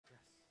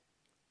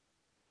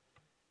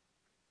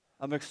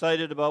I'm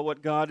excited about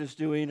what God is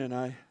doing, and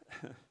a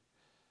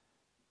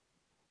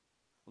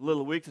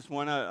little weak this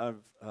morning. I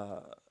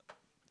was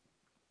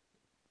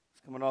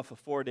coming off a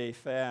 4-day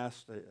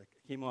fast. I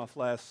came off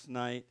last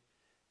night.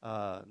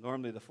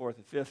 Normally the fourth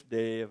and fifth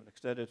day of an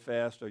extended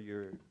fast are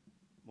your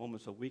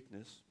moments of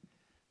weakness,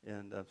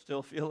 and I'm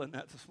still feeling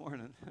that this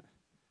morning.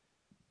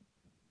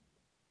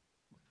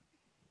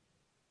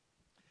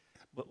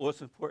 But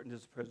what's important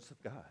is the presence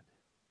of God.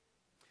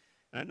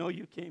 And I know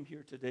you came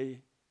here today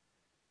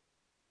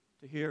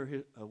to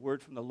hear a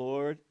word from the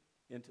Lord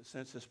and to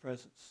sense His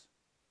presence.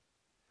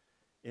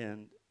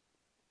 And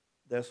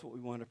that's what we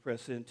want to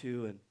press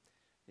into,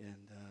 and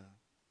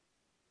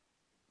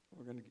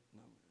we're going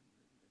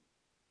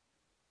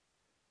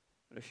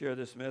to share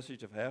this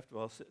message. If I have to,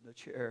 I'll sit in a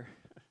chair.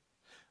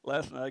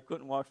 Last night I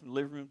couldn't walk from the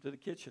living room to the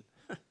kitchen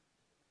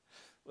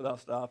without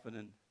stopping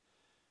and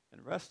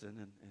resting,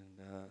 and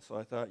so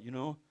I thought,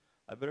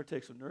 I better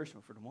take some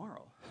nourishment for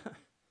tomorrow.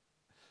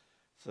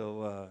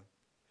 So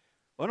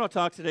I want to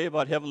talk today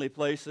about heavenly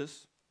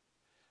places.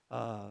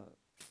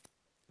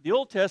 The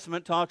Old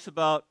Testament talks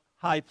about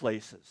high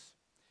places.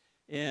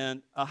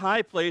 And a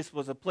high place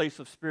was a place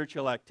of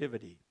spiritual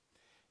activity.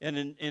 And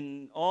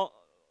in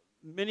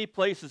many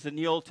places in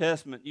the Old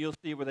Testament, you'll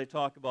see where they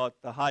talk about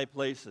the high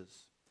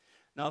places.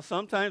 Now,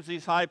 sometimes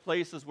these high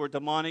places were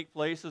demonic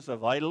places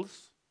of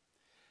idols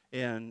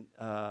and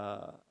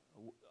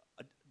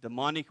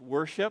demonic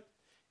worship.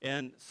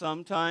 And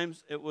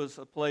sometimes it was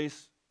a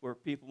place where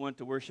people went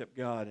to worship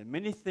God. And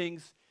many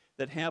things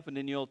that happened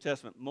in the Old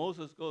Testament.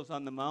 Moses goes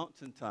on the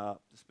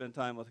mountaintop to spend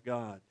time with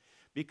God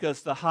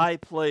because the high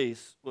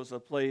place was a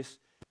place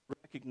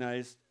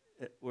recognized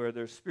where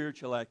there's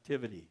spiritual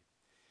activity.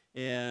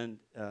 And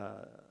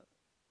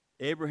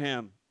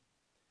Abraham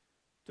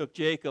took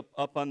Jacob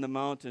up on the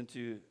mountain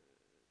to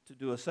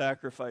do a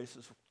sacrifice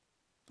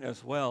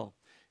as well.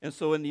 And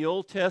so in the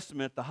Old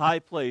Testament, the high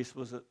place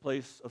was a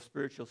place of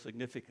spiritual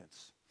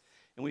significance.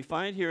 And we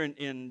find here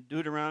in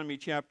Deuteronomy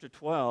chapter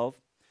 12,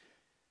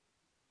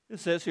 it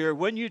says here,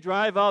 when you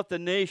drive out the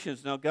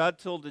nations, now God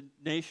told the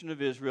nation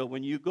of Israel,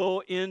 when you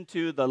go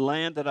into the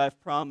land that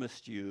I've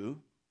promised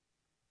you,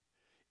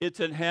 it's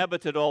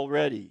inhabited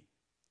already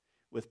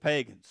with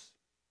pagans.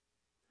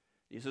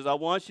 He says, I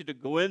want you to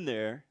go in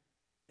there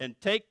and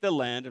take the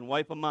land and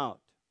wipe them out.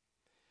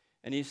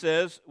 And he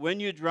says, when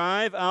you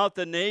drive out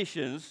the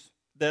nations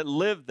that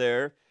live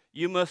there,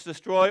 you must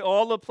destroy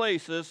all the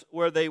places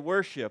where they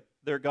worship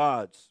their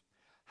gods.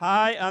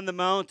 High on the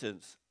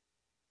mountains,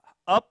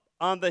 up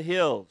on the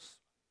hills,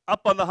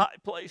 up on the high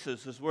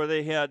places is where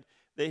they had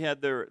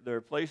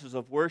their places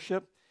of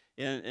worship.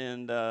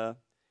 And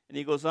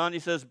he goes on, he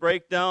says,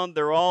 break down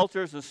their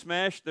altars and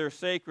smash their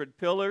sacred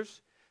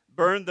pillars,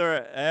 burn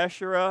their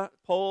Asherah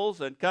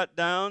poles and cut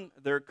down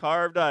their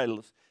carved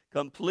idols.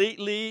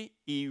 Completely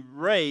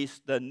erase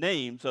the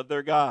names of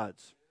their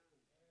gods.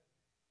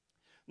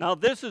 Now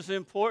this is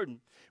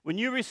important. When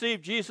you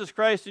receive Jesus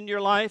Christ in your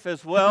life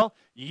as well,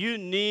 you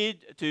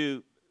need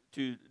to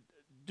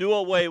do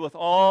away with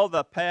all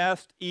the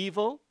past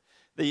evil,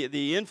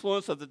 the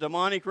influence of the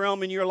demonic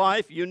realm in your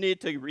life. You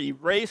need to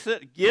erase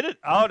it, get it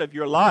out of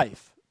your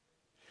life.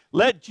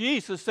 Let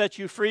Jesus set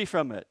you free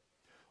from it.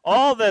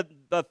 All the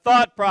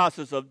thought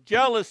process of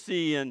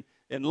jealousy and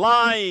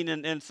lying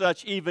and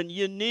such even,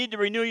 you need to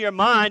renew your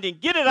mind and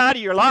get it out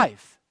of your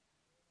life.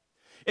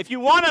 If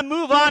you want to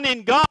move on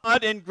in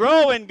God and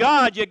grow in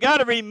God, you got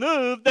to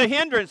remove the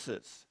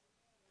hindrances.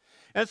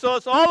 And so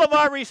it's all of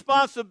our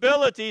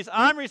responsibilities.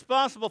 I'm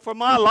responsible for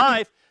my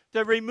life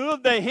to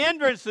remove the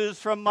hindrances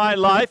from my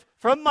life,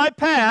 from my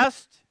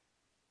past,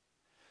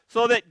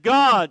 so that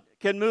God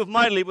can move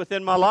mightily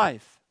within my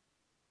life.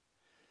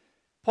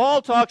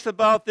 Paul talks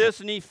about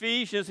this in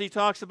Ephesians. He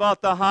talks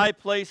about the high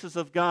places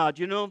of God.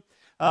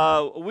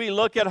 We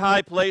look at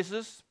high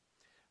places.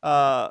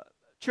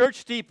 Church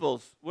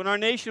steeples, when our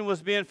nation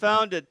was being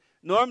founded,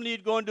 normally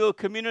you'd go into a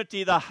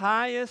community, the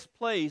highest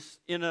place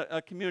in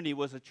a community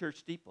was a church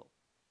steeple.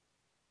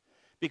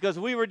 Because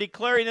we were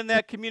declaring in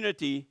that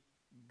community,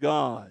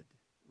 God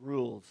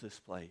rules this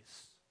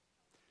place.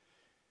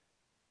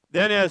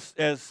 Then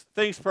as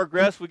things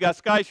progressed, we got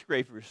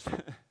skyscrapers.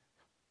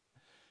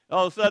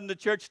 All of a sudden, the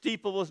church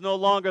steeple was no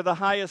longer the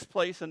highest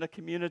place in the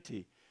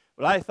community.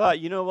 But I thought,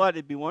 you know what,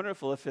 it'd be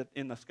wonderful if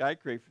in the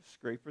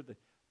skyscraper, the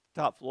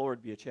top floor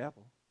would be a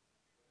chapel.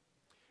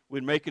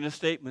 We're making a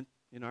statement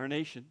in our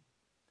nation.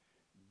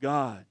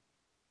 God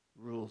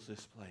rules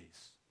this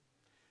place.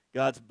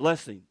 God's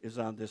blessing is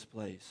on this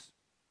place.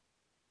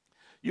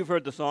 You've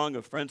heard the song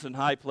of Friends in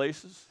High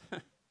Places.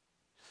 It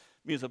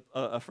means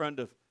a friend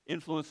of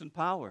influence and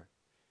power.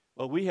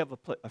 Well, we have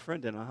a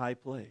friend in a high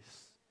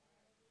place.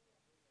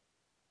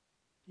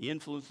 He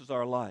influences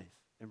our life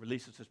and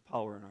releases His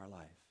power in our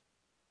life.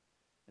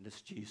 And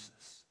it's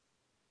Jesus.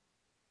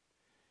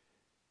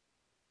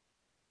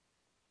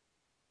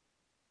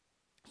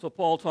 So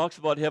Paul talks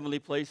about heavenly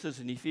places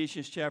in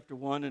Ephesians chapter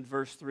 1 and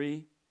verse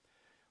 3.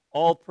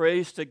 All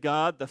praise to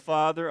God, the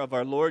Father of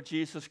our Lord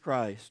Jesus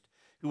Christ,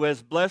 who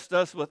has blessed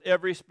us with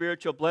every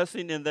spiritual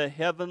blessing in the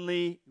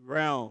heavenly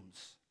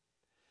realms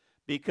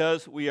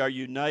because we are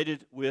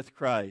united with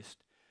Christ.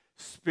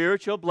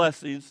 Spiritual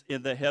blessings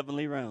in the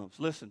heavenly realms.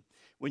 Listen,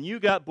 when you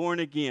got born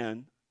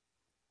again,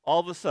 all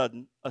of a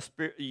sudden,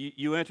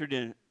 you entered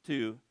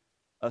into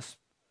a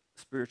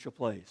spiritual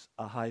place,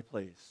 a high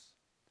place,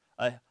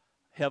 a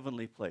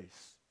heavenly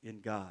place in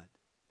God.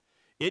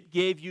 It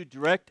gave you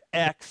direct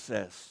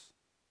access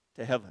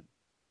to heaven.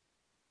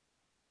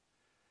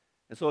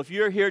 And so if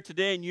you're here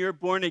today and you're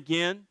born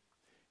again,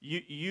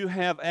 you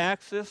have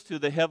access to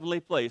the heavenly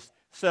place.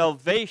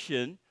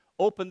 Salvation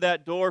opened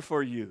that door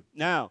for you.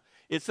 Now,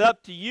 it's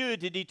up to you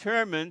to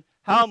determine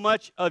how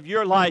much of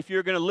your life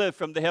you're going to live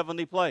from the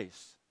heavenly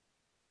place.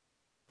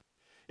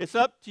 It's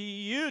up to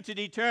you to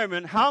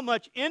determine how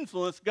much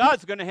influence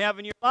God's going to have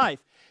in your life.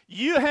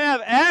 You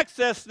have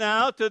access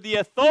now to the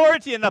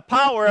authority and the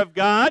power of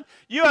God.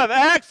 You have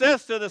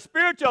access to the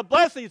spiritual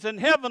blessings in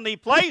heavenly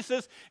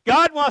places.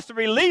 God wants to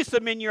release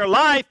them in your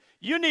life.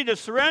 You need to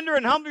surrender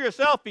and humble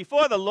yourself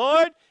before the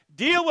Lord.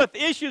 Deal with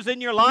issues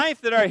in your life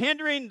that are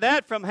hindering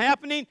that from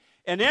happening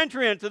and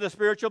enter into the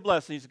spiritual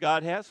blessings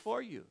God has for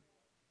you.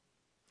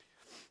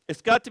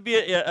 It's got to be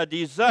a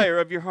desire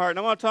of your heart. And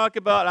I want to talk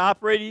about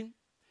operating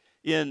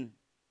in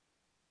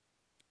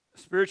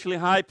spiritually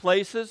high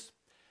places,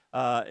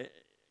 and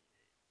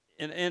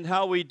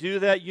how we do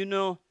that. You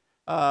know,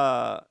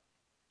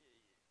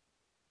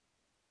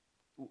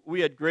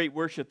 we had great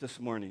worship this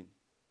morning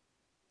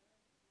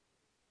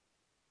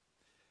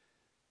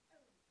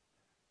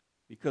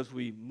because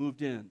we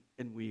moved in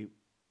and we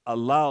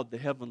allowed the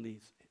heavenly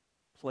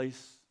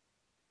place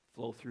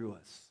flow through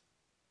us.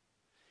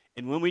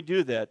 And when we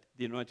do that,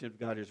 the anointing of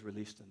God is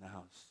released in the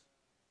house.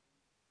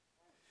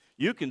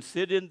 You can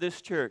sit in this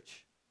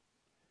church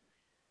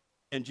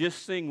and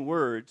just sing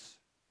words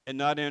and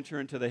not enter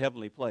into the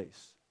heavenly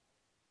place.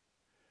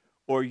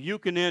 Or you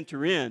can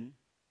enter in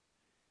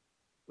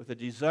with a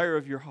desire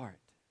of your heart.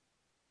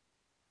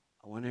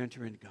 I want to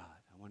enter in, God.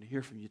 I want to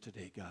hear from you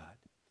today, God.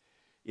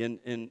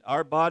 In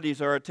our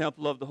bodies are a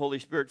temple of the Holy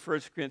Spirit.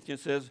 1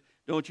 Corinthians says,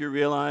 don't you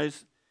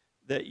realize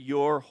that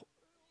your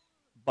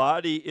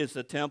body is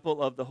the temple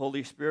of the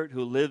Holy Spirit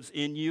who lives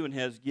in you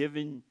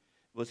and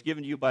was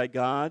given you by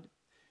God?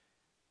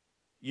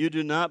 You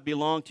do not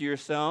belong to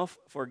yourself,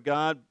 for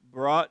God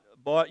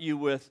bought you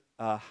with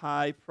a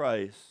high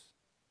price.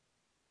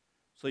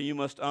 So you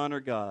must honor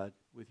God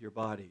with your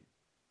body.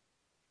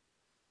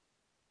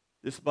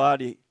 This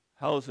body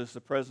houses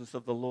the presence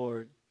of the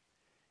Lord,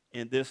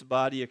 and this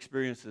body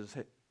experiences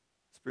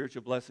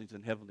spiritual blessings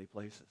in heavenly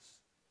places.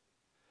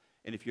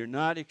 And if you're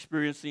not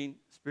experiencing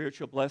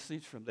spiritual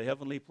blessings from the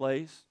heavenly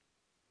place,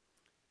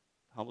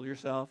 humble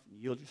yourself and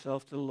yield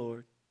yourself to the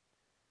Lord.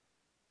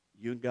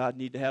 You and God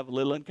need to have a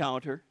little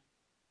encounter,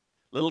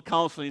 a little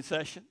counseling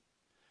session,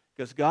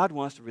 because God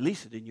wants to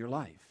release it in your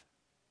life.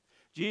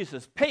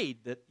 Jesus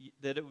paid that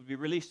it would be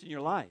released in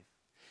your life.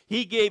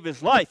 He gave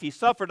his life. He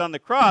suffered on the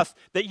cross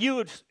that you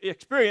would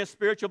experience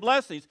spiritual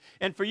blessings.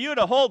 And for you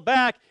to hold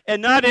back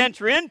and not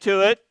enter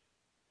into it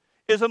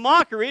is a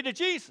mockery to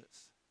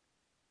Jesus.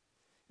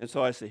 And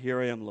so I say,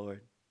 here I am, Lord.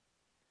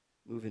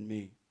 Move in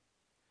me.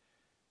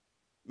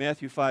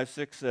 Matthew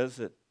 5:6 says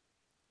that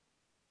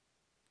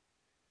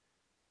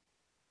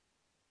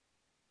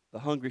the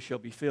hungry shall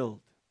be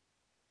filled.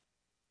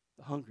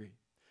 The hungry.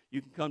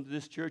 You can come to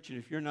this church, and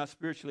if you're not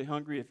spiritually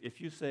hungry, if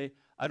you say,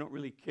 I don't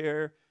really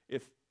care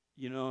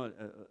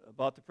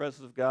about the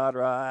presence of God,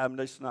 or I'm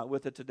just not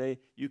with it today,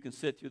 you can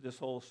sit through this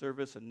whole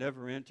service and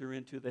never enter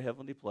into the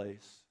heavenly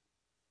place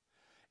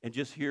and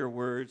just hear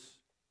words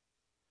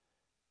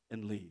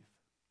and leave.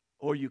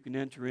 Or you can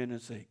enter in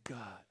and say,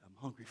 God, I'm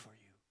hungry for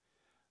you.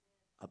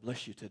 I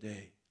bless you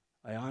today.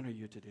 I honor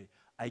you today.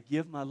 I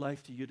give my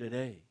life to you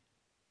today.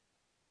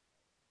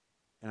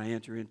 And I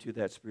enter into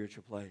that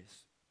spiritual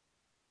place.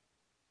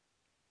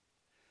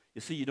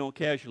 You see, you don't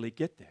casually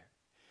get there.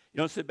 You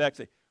don't sit back and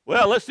say,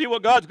 well, let's see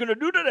what God's going to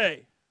do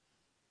today.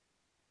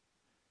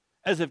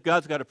 As if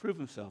God's got to prove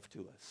himself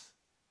to us.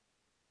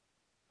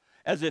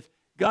 As if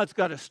God's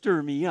got to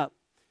stir me up.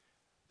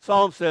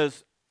 Psalm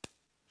says,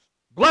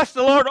 bless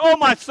the Lord, oh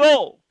my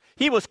soul.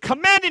 He was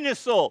commanding his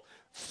soul.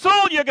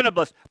 Soul, you're going to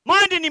bless.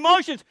 Mind and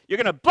emotions, you're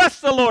going to bless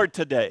the Lord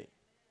today.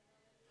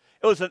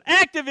 It was an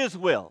act of his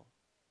will.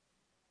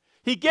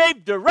 He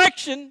gave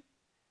direction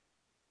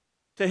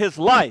to his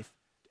life.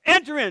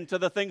 Enter into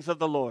the things of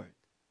the Lord.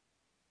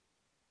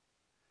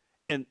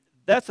 And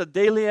that's a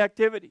daily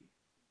activity.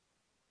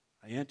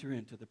 I enter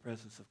into the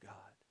presence of God.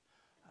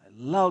 I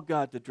allow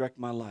God to direct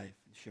my life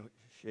and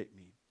shape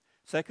me.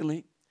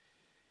 Secondly,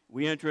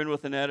 we enter in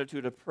with an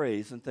attitude of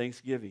praise and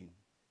thanksgiving.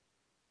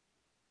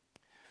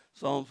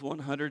 Psalms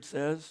 100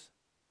 says,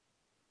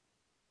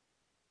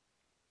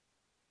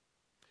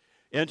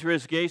 enter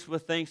his gates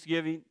with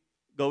thanksgiving,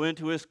 go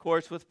into his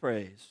courts with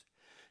praise.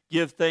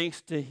 Give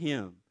thanks to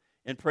him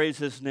and praise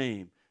his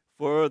name,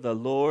 for the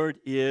Lord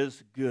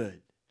is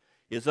good.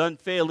 His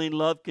unfailing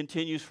love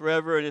continues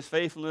forever, and his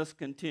faithfulness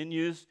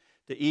continues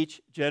to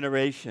each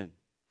generation.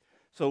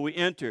 So we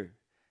enter,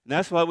 and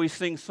that's why we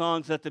sing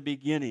songs at the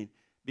beginning,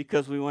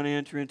 because we want to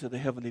enter into the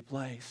heavenly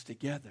place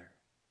together.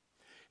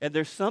 And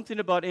there's something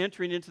about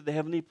entering into the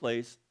heavenly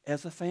place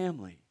as a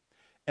family,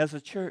 as a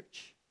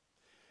church.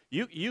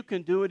 You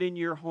can do it in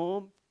your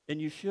home,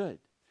 and you should.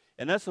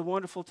 And that's a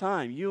wonderful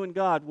time, you and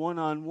God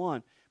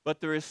one-on-one. But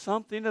there is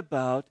something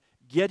about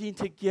getting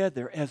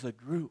together as a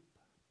group.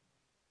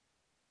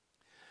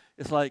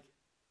 It's like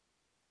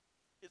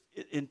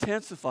it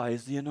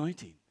intensifies the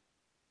anointing.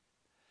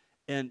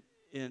 And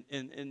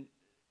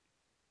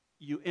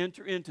you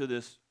enter into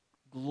this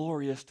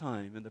glorious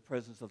time in the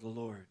presence of the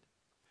Lord.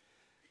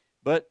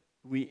 But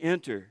we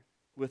enter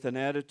with an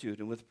attitude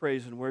and with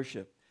praise and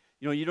worship.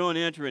 You know, you don't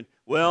enter in,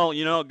 well,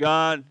 you know,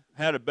 God,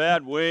 had a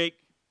bad week,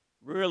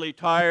 really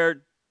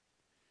tired,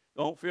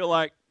 don't feel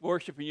like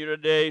worshiping you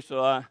today,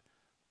 so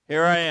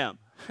here I am.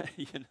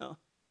 You know.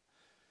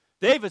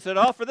 David said,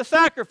 offer the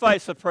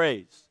sacrifice of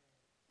praise.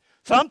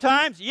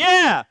 Sometimes,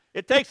 yeah,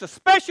 it takes a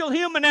special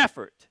human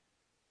effort.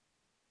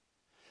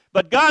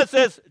 But God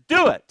says,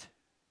 do it.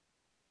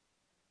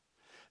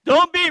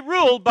 Don't be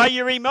ruled by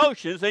your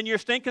emotions and your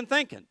stinking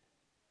thinking.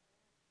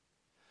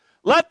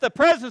 Let the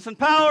presence and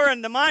power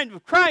and the mind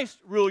of Christ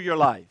rule your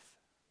life.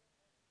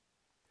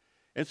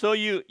 And so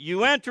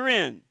you enter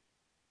in,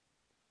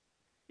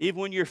 even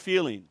when you're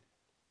feeling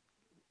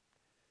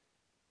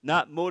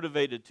not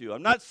motivated to.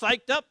 I'm not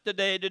psyched up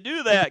today to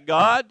do that,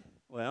 God.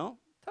 Well,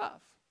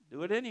 tough.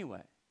 Do it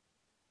anyway.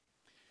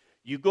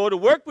 You go to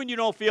work when you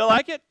don't feel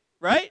like it,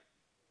 right?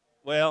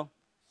 Well,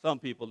 some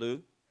people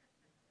do.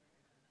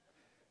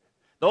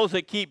 Those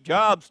that keep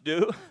jobs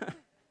do.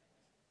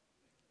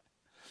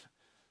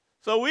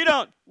 So we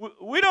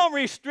don't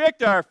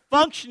restrict our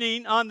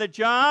functioning on the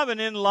job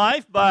and in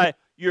life by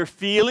your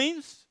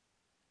feelings.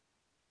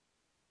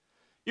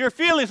 Your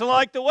feelings are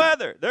like the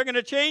weather. They're going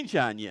to change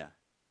on you.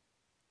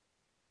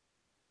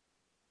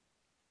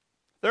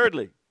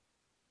 Thirdly,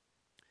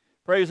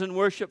 praise and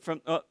worship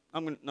from,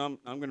 I'm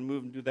going to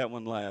move and do that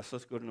one last.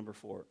 Let's go to number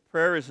 4.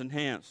 Prayer is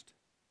enhanced.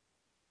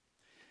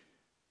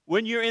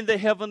 When you're in the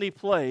heavenly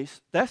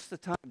place, that's the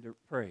time to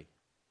pray.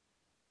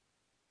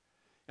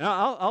 And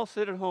I'll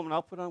sit at home and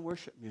I'll put on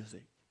worship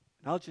music.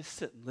 And I'll just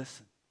sit and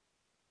listen.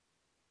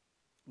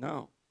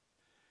 No.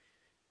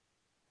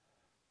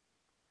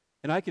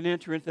 And I can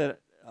enter into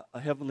a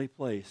heavenly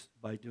place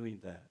by doing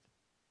that.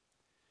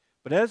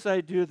 But as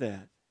I do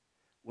that,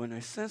 when I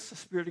sense the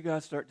Spirit of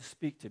God start to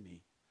speak to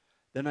me,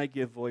 then I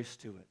give voice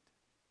to it.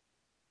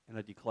 And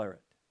I declare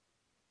it.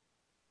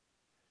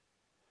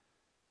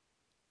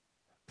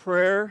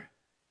 Prayer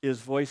is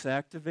voice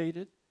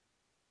activated,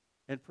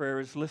 and prayer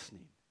is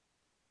listening.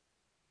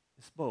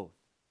 It's both.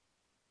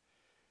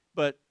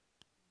 But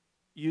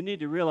you need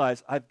to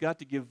realize I've got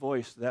to give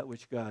voice to that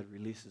which God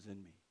releases in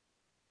me.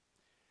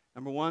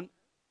 Number 1,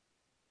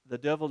 the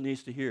devil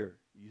needs to hear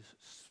you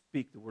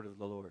speak the word of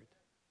the Lord.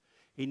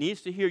 He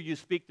needs to hear you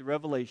speak the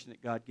revelation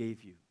that God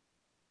gave you.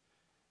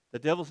 The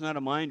devil's not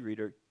a mind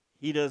reader.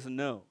 He doesn't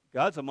know.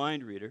 God's a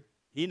mind reader.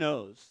 He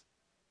knows.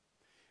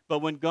 But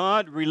when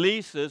God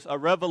releases a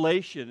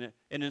revelation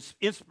and an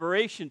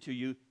inspiration to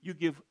you, you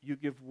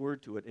give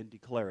word to it and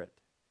declare it.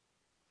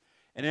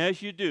 And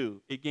as you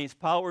do, it gains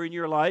power in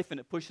your life and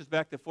it pushes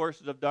back the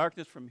forces of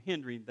darkness from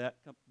hindering that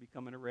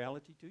becoming a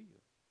reality to you.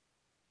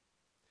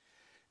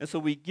 And so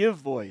we give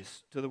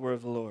voice to the word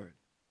of the Lord.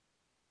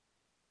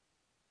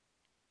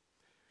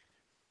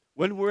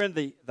 When we're in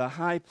the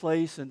high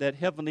place and that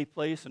heavenly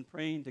place and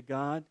praying to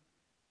God,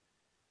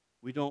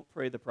 we don't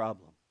pray the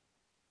problem.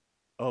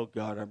 Oh,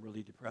 God, I'm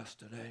really depressed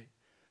today.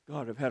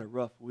 God, I've had a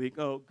rough week.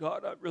 Oh,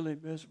 God, I'm really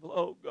miserable.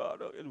 Oh,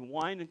 God, and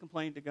whine and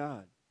complain to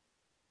God.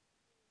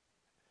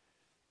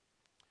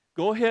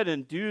 Go ahead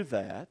and do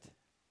that,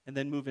 and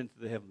then move into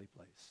the heavenly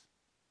place.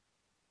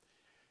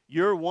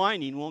 Your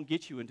whining won't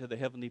get you into the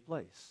heavenly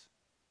place.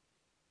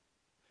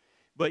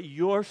 But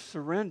your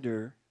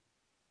surrender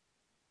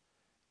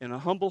in a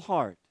humble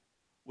heart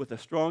with a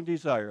strong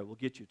desire will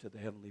get you to the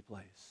heavenly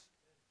place.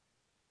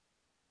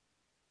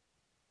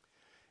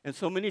 And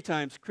so many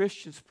times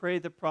Christians pray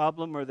the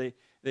problem or they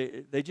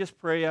just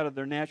pray out of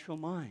their natural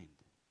mind.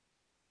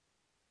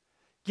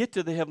 Get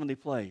to the heavenly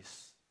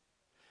place.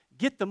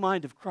 Get the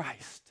mind of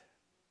Christ.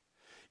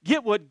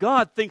 Get what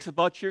God thinks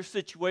about your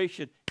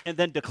situation and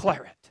then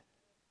declare it.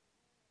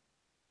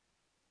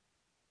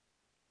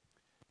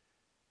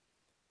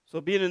 So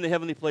being in the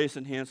heavenly place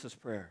enhances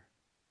prayer.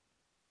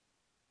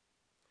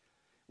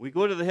 We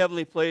go to the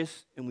heavenly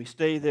place and we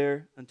stay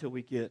there until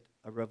we get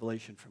a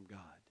revelation from God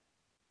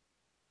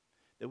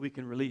that we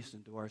can release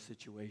into our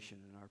situation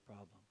and our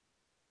problem.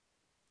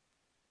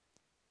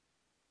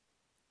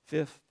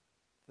 Fifth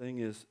thing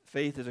is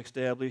faith is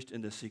established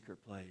in the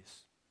secret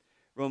place.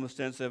 Romans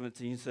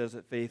 10:17 says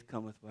that faith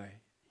cometh by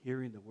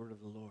hearing the word of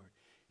the Lord.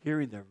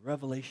 Hearing the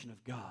revelation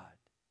of God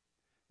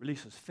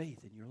releases faith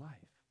in your life.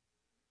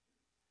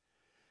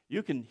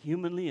 You can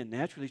humanly and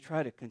naturally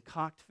try to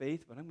concoct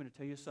faith, but I'm going to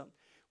tell you something.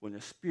 When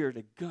the Spirit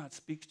of God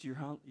speaks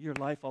to your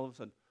life, all of a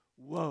sudden,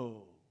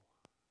 whoa,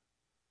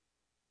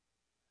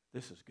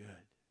 this is good.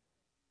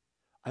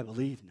 I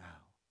believe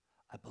now.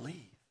 I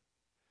believe.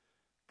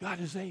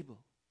 God is able.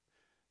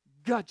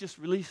 God just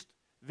released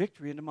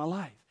victory into my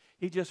life.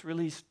 He just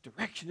released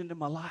direction into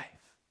my life.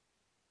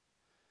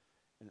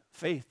 And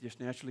faith just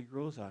naturally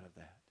grows out of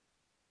that.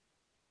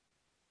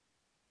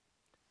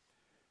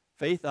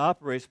 Faith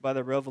operates by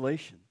the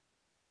revelation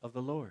of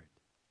the Lord.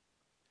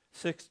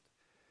 Sixth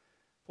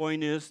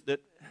point is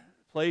that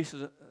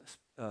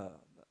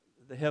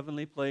the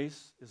heavenly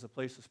place is a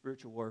place of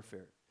spiritual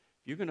warfare.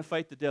 If you're going to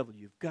fight the devil,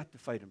 you've got to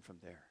fight him from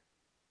there.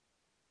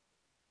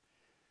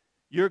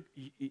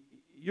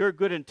 Your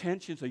good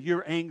intentions or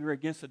your anger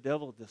against the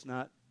devil does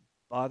not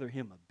bother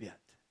him a bit.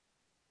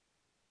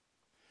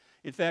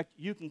 In fact,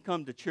 you can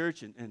come to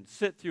church and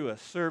sit through a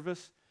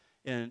service,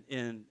 and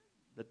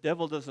the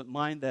devil doesn't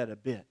mind that a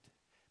bit.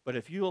 But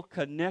if you'll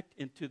connect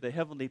into the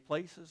heavenly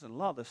places and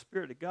allow the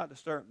Spirit of God to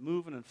start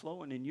moving and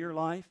flowing in your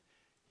life,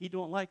 he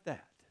don't like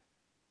that.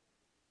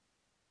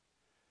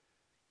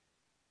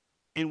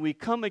 And we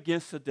come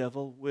against the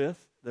devil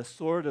with the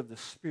sword of the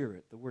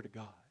Spirit, the Word of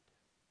God.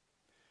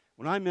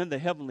 When I'm in the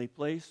heavenly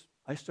place,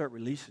 I start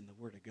releasing the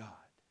Word of God.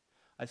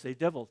 I say,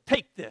 devil,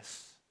 take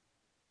this.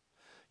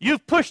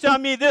 You've pushed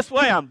on me this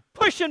way, I'm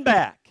pushing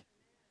back.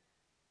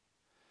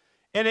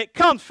 And it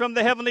comes from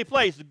the heavenly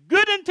place.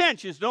 Good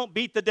intentions don't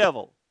beat the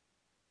devil.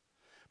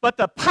 But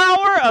the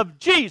power of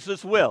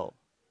Jesus will.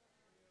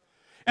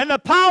 And the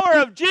power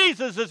of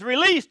Jesus is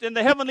released in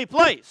the heavenly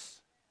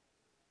place.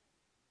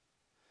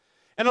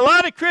 And a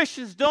lot of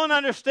Christians don't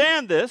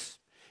understand this.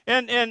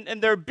 And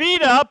they're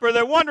beat up, or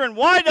they're wondering,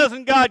 why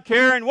doesn't God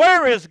care, and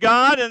where is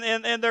God?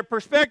 And their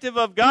perspective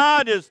of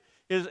God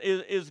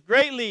is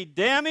greatly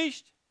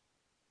damaged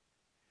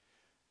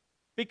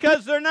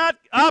because they're not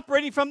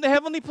operating from the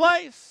heavenly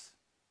place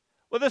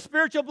where the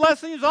spiritual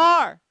blessings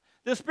are.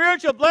 The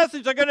spiritual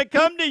blessings are going to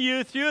come to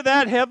you through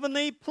that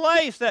heavenly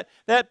place,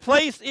 that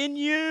place in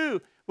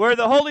you where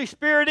the Holy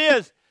Spirit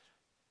is.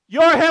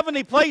 Your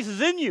heavenly place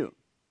is in you.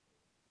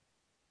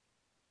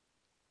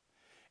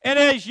 And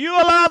as you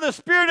allow the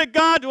Spirit of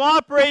God to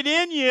operate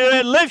in you,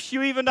 it lifts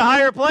you even to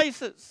higher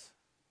places.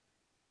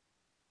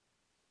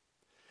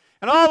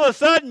 And all of a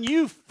sudden,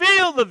 you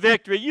feel the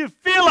victory. You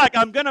feel like,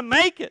 I'm going to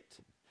make it.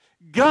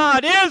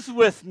 God is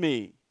with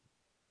me.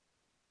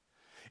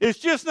 It's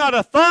just not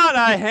a thought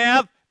I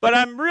have, but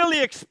I'm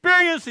really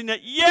experiencing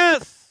it.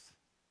 Yes.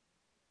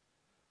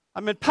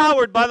 I'm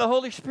empowered by the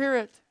Holy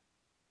Spirit.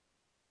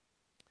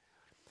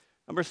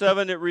 Number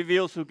 7, it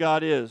reveals who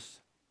God is.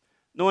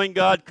 Knowing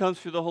God comes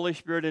through the Holy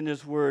Spirit and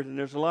His Word. And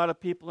there's a lot of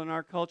people in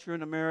our culture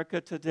in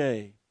America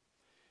today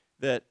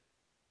that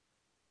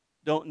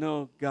don't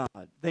know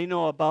God. They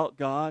know about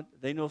God.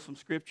 They know some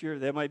Scripture.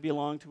 They might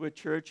belong to a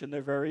church and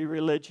they're very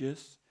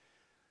religious.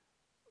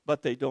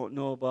 But they don't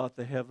know about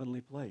the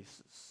heavenly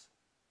places.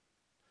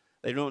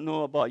 They don't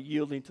know about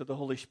yielding to the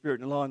Holy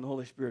Spirit and allowing the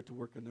Holy Spirit to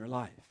work in their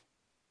life.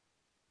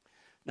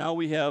 Now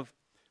we have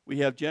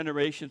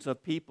generations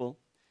of people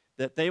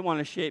that they want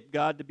to shape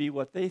God to be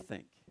what they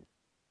think.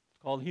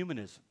 Called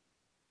humanism.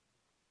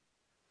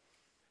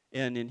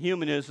 And in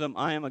humanism,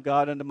 I am a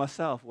God unto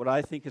myself. What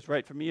I think is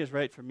right for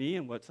me,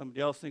 and what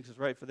somebody else thinks is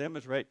right for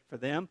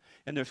them,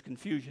 and there's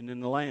confusion in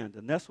the land.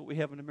 And that's what we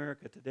have in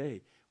America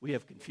today. We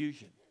have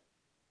confusion.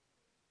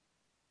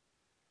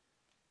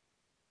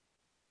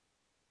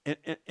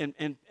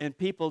 And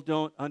people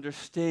don't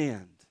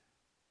understand.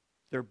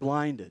 They're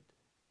blinded.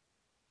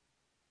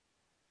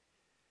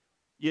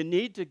 You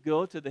need to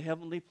go to the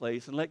heavenly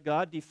place and let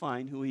God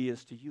define who He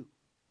is to you.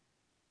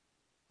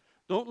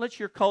 Don't let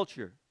your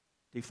culture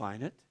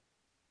define it.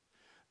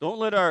 Don't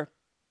let our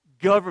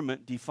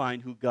government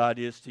define who God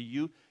is to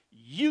you.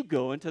 You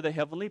go into the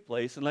heavenly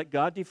place and let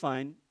God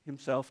define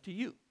Himself to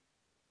you.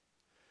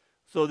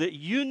 So that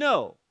you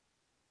know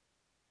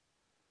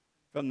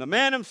from the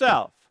man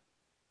himself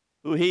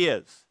who He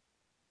is.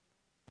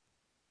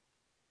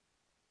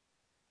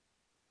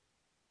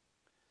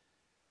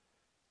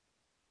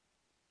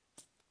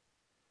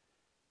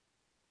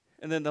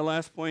 And then the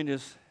last point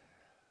is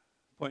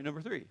point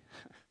number 3.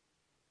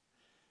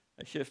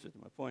 I shifted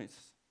my points.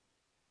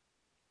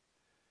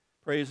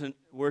 Praise and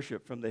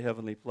worship from the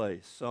heavenly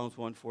place. Psalms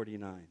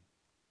 149.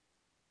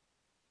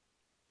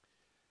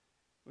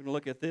 We're going to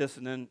look at this,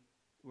 and then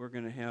we're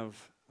going to have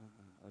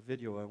a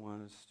video I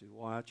want us to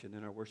watch, and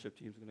then our worship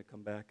team is going to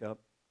come back up.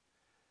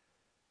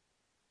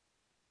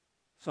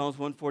 Psalms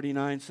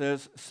 149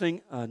 says,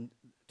 sing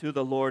to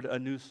the Lord a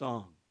new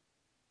song.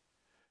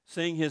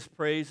 Sing His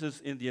praises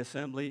in the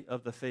assembly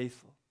of the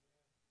faithful.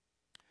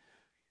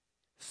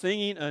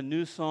 Singing a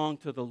new song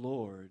to the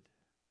Lord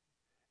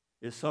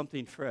is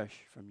something fresh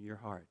from your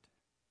heart.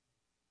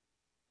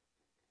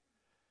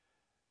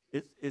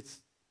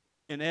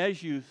 And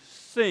as you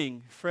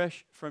sing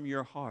fresh from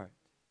your heart,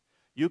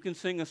 you can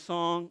sing a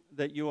song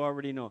that you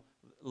already know.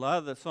 A lot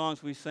of the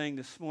songs we sang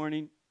this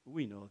morning,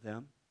 we know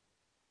them.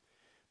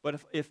 But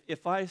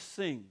if I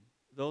sing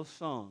those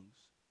songs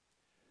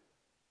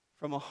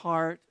from a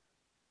heart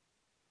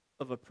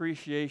of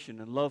appreciation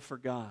and love for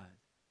God,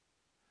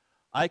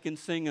 I can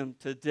sing them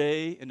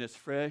today, and it's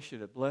fresh,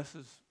 and it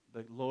blesses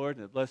the Lord,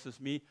 and it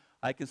blesses me.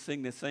 I can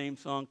sing the same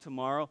song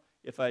tomorrow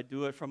if I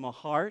do it from a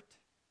heart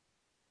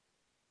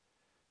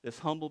that's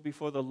humble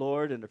before the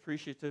Lord and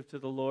appreciative to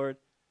the Lord,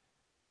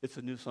 it's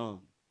a new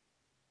song.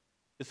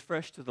 It's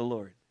fresh to the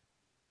Lord.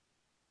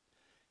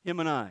 Him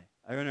and I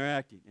are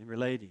interacting and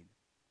relating.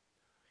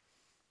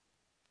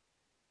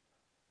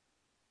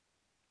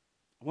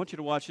 I want you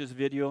to watch this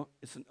video.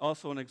 It's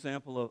also an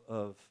example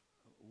of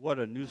what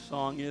a new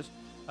song is.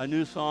 A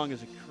new song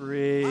is a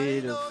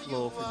creative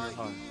flow from your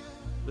heart.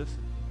 Listen.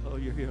 Oh,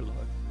 you're here, Lord.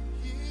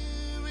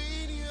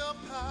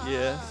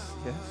 Yes,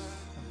 yes.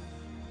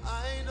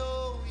 I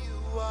know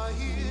you are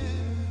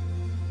here.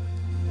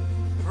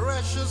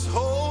 Precious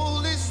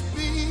Holy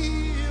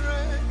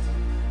Spirit,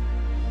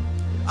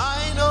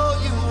 I know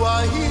you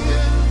are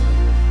here.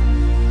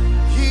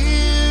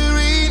 Here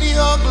in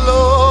your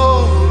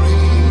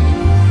glory,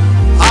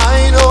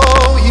 I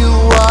know you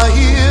are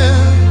here.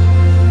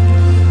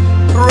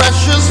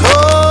 Precious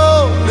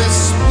Holy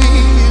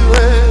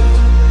Spirit,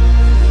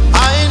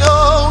 I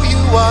know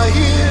you are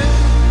here.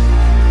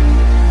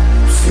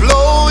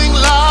 Flowing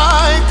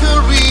like a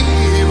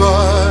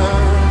river,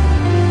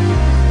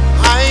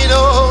 I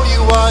know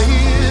you are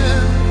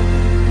here.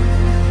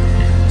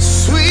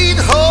 Sweet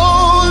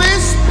Holy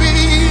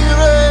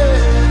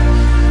Spirit,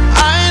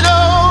 I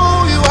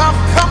know you have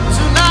come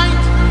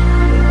tonight.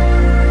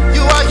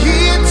 You are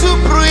here to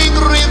bring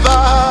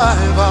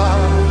revival.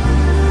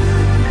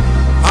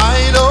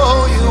 I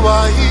know you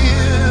are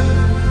here.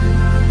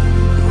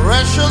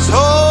 Precious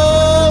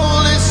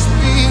Holy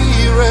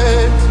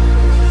Spirit,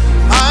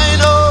 I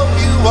know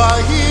you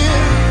are here.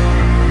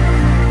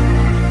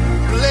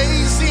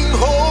 Blazing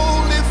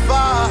holy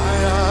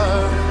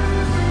fire,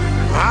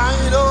 I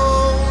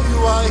know you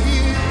are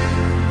here.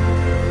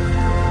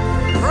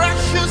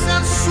 Precious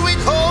and sweet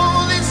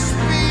Holy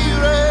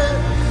Spirit,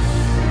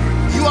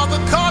 you are the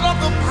God of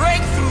the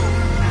breakthrough,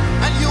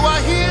 and you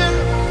are here.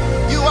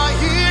 You are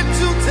here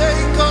to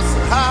take us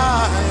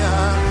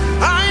higher.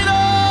 I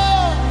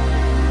know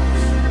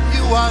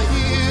you are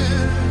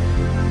here.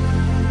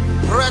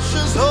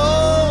 Precious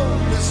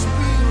Holy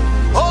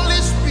Spirit, Holy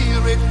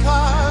Spirit,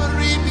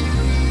 carry me,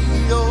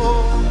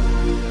 oh,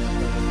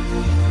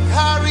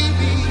 carry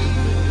me.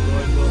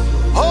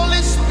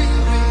 Holy Spirit,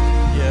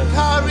 Yes.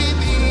 carry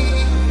me.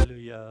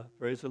 Hallelujah.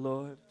 Praise the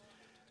Lord.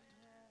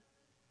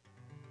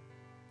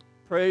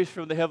 Praise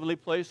from the heavenly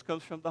place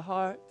comes from the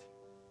heart.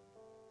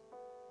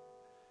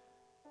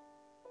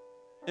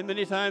 And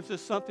many times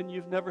it's something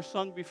you've never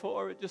sung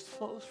before. It just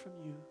flows from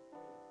you.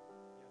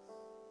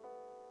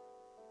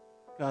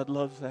 God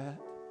loves that.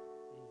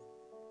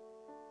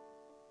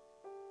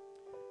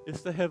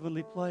 It's the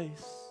heavenly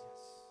place.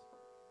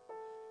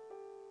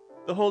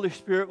 The Holy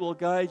Spirit will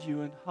guide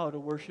you in how to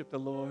worship the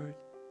Lord,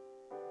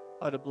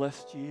 how to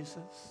bless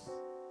Jesus.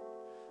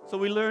 So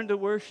we learn to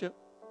worship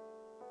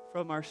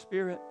from our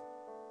spirit,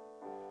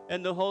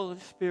 and the Holy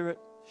Spirit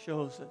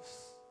shows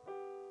us.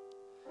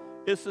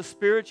 It's a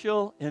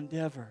spiritual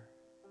endeavor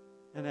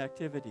and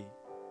activity.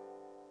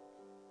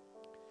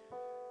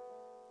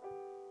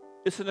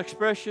 It's an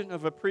expression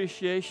of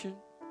appreciation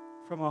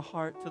from our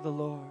heart to the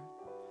Lord.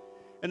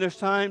 And there's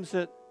times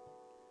that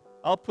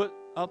I'll put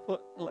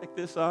like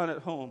this on at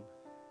home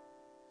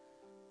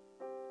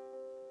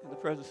in the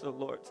presence of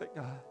the Lord. Say,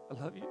 God, I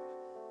love you.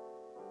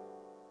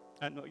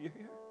 I know you're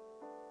here.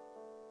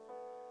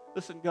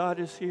 Listen, God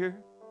is here.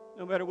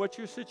 No matter what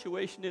your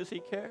situation is, He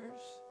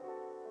cares.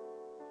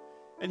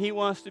 And He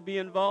wants to be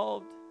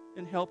involved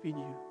in helping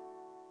you.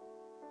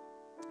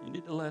 You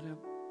need to let Him.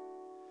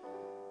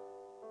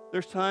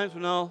 There's times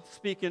when I'll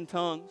speak in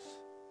tongues.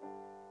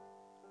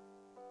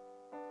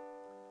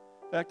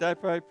 In fact, I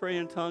probably pray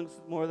in tongues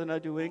more than I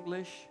do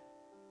English.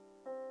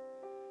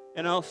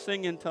 And I'll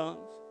sing in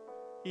tongues.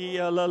 In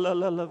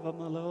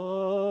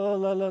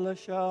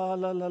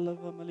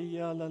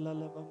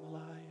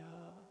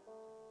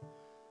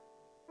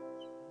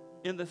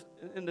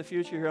the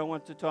future here, I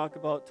want to talk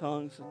about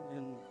tongues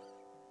and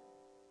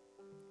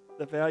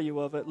the value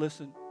of it.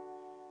 Listen,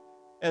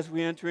 as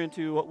we enter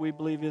into what we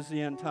believe is the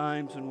end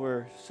times and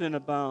where sin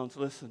abounds,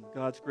 listen,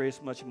 God's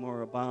grace much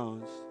more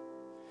abounds.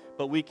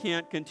 But we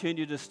can't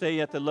continue to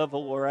stay at the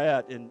level we're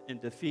at and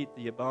defeat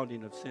the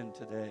abounding of sin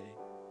today.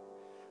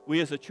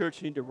 We as a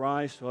church need to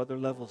rise to other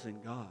levels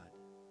in God.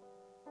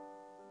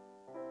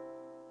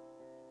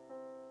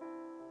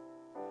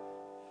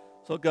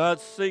 So God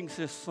sings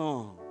His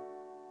song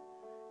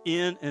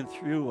in and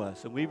through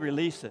us, and we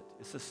release it.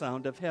 It's the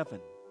sound of heaven.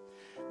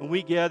 When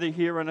we gather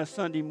here on a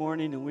Sunday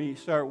morning and we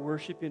start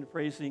worshiping and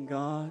praising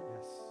God,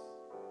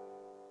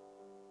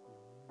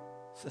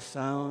 it's the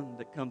sound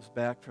that comes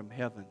back from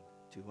heaven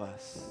to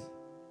us.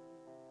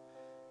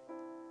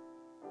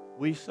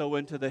 We sow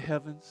into the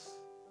heavens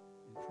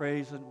in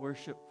praise and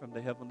worship from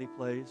the heavenly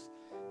place,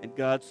 and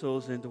God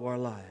sows into our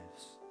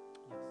lives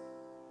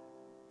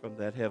from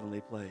that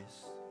heavenly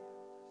place.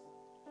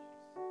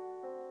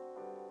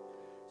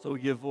 So we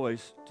give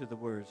voice to the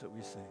words that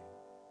we sing.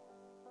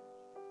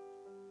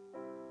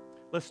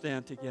 Let's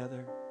stand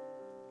together.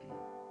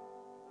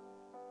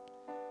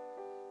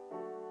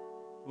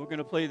 We're going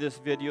to play this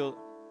video,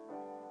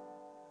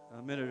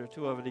 a minute or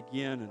two of it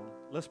again, and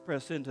let's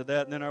press into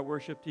that, and then our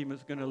worship team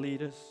is going to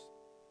lead us.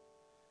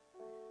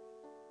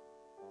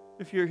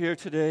 If you're here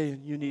today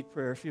and you need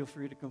prayer, feel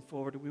free to come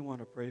forward. We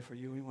want to pray for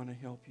you. We want to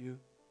help you.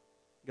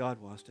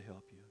 God wants to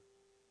help you.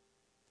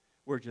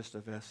 We're just a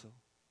vessel.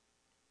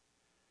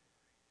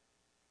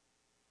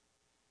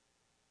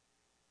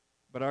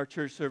 But our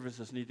church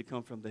services need to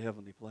come from the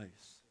heavenly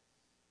place.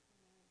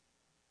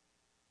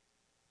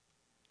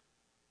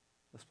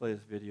 Let's play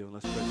this video and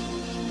let's pray.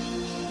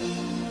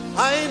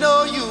 I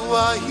know you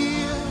are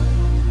here,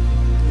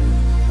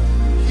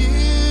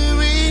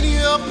 here in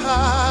your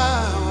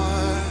power.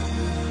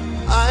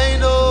 I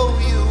know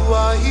you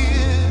are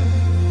here,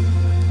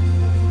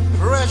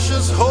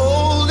 precious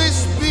Holy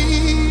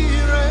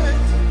Spirit.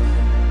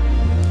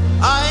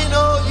 I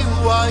know you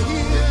are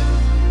here,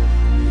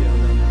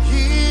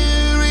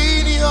 here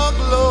in your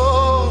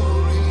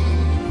glory.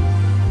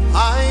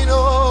 I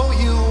know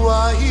you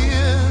are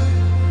here,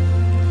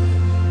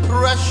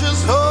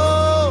 precious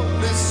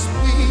Holy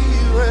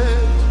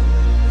Spirit.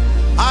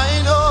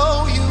 I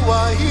know you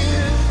are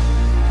here,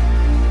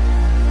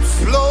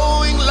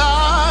 flowing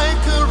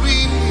like a river.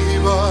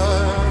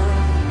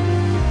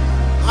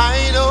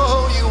 I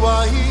know you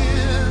are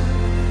here,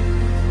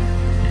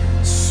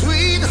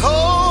 sweet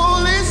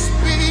Holy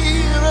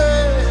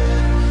Spirit.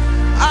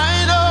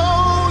 I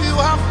know you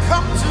have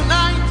come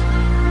tonight.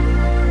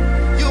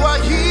 You are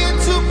here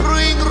to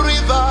bring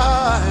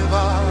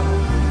revival.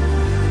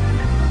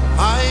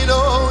 I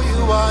know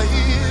you are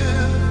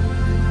here,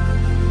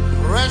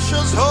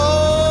 precious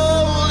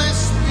Holy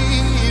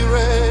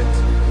Spirit.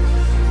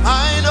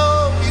 I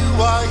know you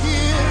are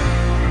here,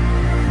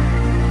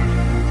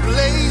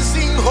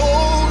 blazing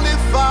holy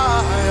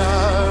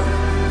fire.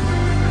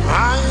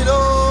 I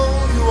know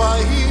you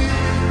are here,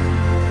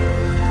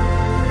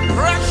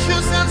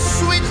 precious and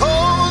sweet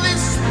Holy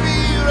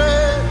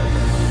Spirit.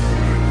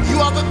 You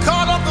are the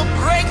God of the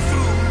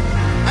breakthrough,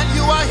 and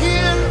you are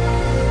here.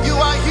 You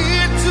are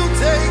here to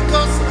take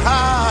us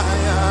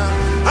higher.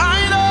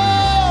 I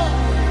know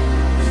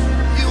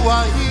you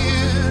are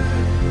here,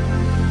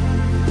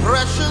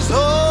 precious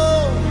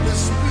Holy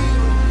Spirit.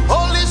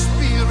 Holy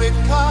Spirit,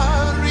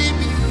 carry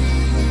me,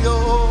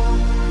 oh,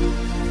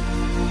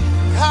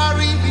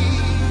 carry me.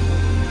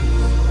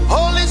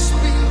 Holy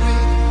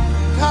Spirit,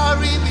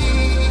 carry me.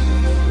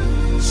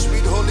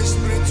 Sweet Holy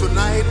Spirit,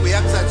 tonight we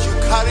ask that you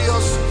carry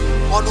us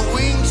on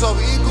wings of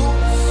eagles.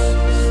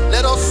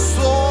 Let us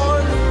soar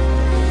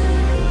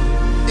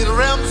in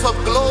realms of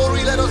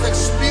glory. Let us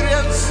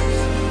experience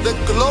the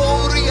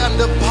glory and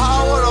the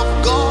power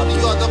of God.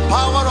 You are the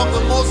power of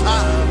the Most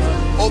High.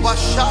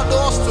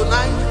 Overshadow us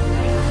tonight.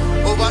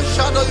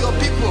 Overshadow your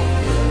people.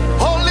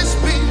 Holy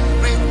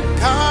Spirit,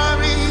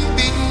 carry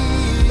me,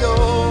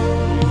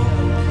 oh,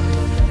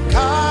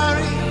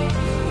 carry.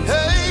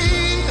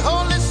 Hey,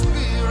 Holy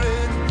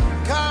Spirit,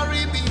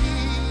 carry me,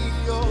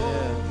 oh.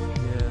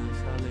 Yes,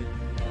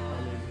 hallelujah,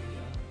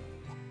 hallelujah.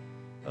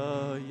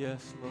 Oh,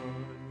 yes, Lord,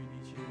 we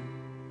need you.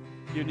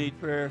 If you need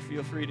prayer,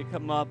 feel free to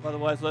come up.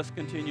 Otherwise, let's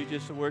continue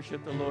just to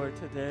worship the Lord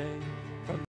today.